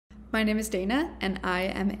My name is Dana, and I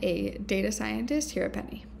am a data scientist here at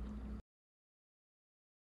Penny.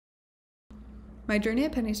 My journey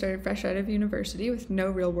at Penny started fresh out of university with no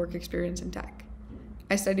real work experience in tech.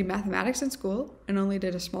 I studied mathematics in school and only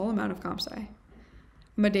did a small amount of comp sci.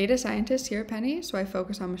 I'm a data scientist here at Penny, so I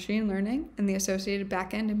focus on machine learning and the associated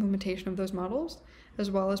back-end implementation of those models, as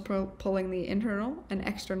well as pulling the internal and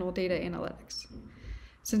external data analytics.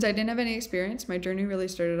 Since I didn't have any experience, my journey really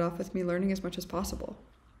started off with me learning as much as possible.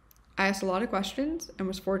 I asked a lot of questions and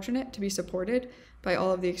was fortunate to be supported by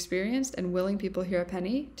all of the experienced and willing people here at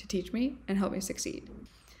Penny to teach me and help me succeed.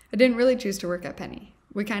 I didn't really choose to work at Penny.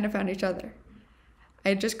 We kind of found each other. I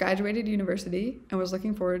had just graduated university and was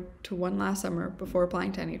looking forward to one last summer before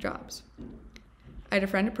applying to any jobs. I had a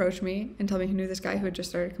friend approach me and tell me he knew this guy who had just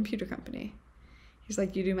started a computer company. He's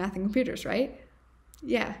like, "You do math and computers, right?"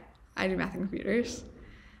 "Yeah, I do math and computers."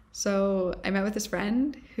 So I met with this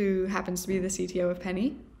friend who happens to be the CTO of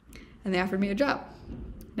Penny, and they offered me a job.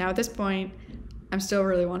 Now at this point, I'm still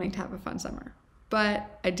really wanting to have a fun summer,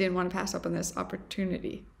 but I didn't want to pass up on this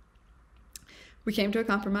opportunity. We came to a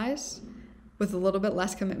compromise with a little bit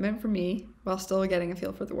less commitment for me while still getting a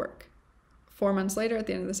feel for the work. 4 months later, at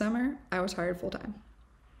the end of the summer, I was hired full-time.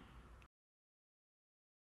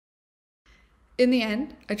 In the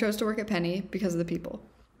end, I chose to work at Penny because of the people.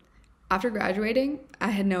 After graduating, I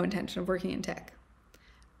had no intention of working in tech.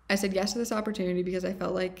 I said yes to this opportunity because I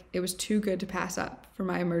felt like it was too good to pass up for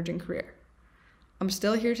my emerging career. I'm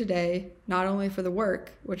still here today, not only for the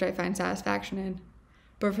work, which I find satisfaction in,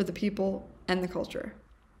 but for the people and the culture.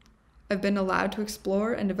 I've been allowed to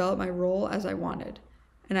explore and develop my role as I wanted,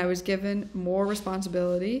 and I was given more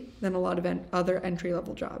responsibility than a lot of other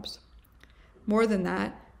entry-level jobs. More than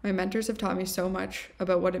that, my mentors have taught me so much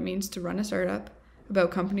about what it means to run a startup,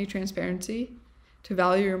 about company transparency, to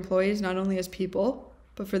value your employees not only as people,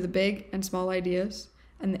 but for the big and small ideas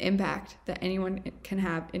and the impact that anyone can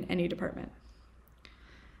have in any department.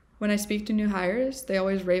 When I speak to new hires, they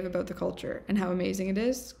always rave about the culture and how amazing it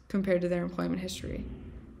is compared to their employment history.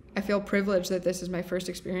 I feel privileged that this is my first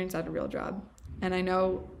experience at a real job, and I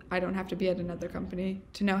know I don't have to be at another company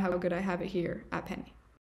to know how good I have it here at Penny.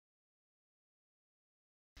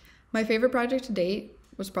 My favorite project to date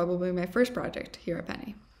was probably my first project here at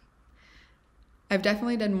Penny. I've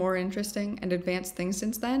definitely done more interesting and advanced things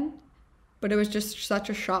since then, but it was just such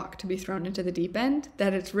a shock to be thrown into the deep end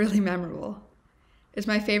that it's really memorable. It's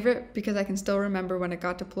my favorite because I can still remember when it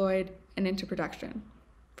got deployed and into production.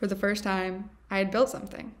 For the first time, I had built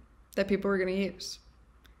something that people were going to use.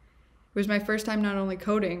 It was my first time not only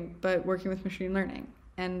coding, but working with machine learning.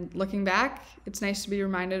 And looking back, it's nice to be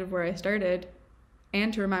reminded of where I started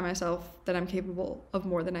and to remind myself that I'm capable of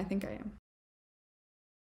more than I think I am.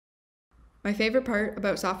 My favorite part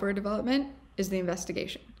about software development is the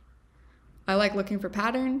investigation. I like looking for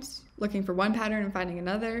patterns, looking for one pattern and finding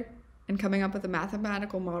another, and coming up with a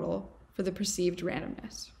mathematical model for the perceived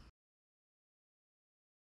randomness.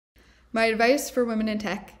 My advice for women in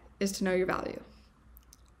tech is to know your value.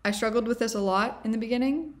 I struggled with this a lot in the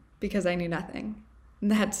beginning because I knew nothing.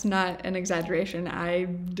 That's not an exaggeration. I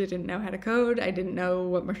didn't know how to code. I didn't know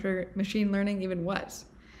what machine learning even was.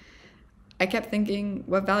 I kept thinking,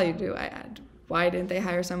 what value do I add? Why didn't they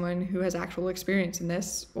hire someone who has actual experience in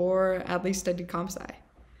this or at least studied comp sci?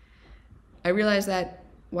 I realized that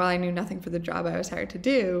while I knew nothing for the job I was hired to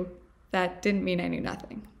do, that didn't mean I knew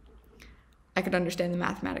nothing. I could understand the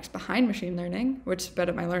mathematics behind machine learning, which sped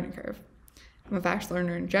up my learning curve. I'm a fast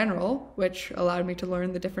learner in general, which allowed me to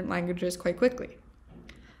learn the different languages quite quickly.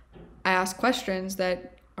 I asked questions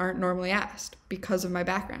that aren't normally asked because of my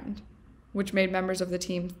background, which made members of the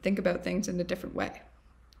team think about things in a different way.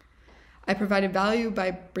 I provided value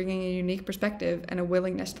by bringing a unique perspective and a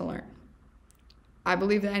willingness to learn. I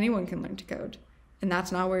believe that anyone can learn to code, and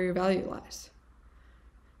that's not where your value lies.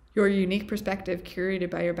 Your unique perspective, curated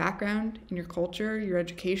by your background and your culture, your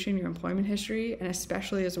education, your employment history, and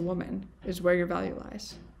especially as a woman, is where your value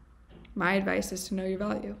lies. My advice is to know your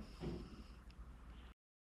value.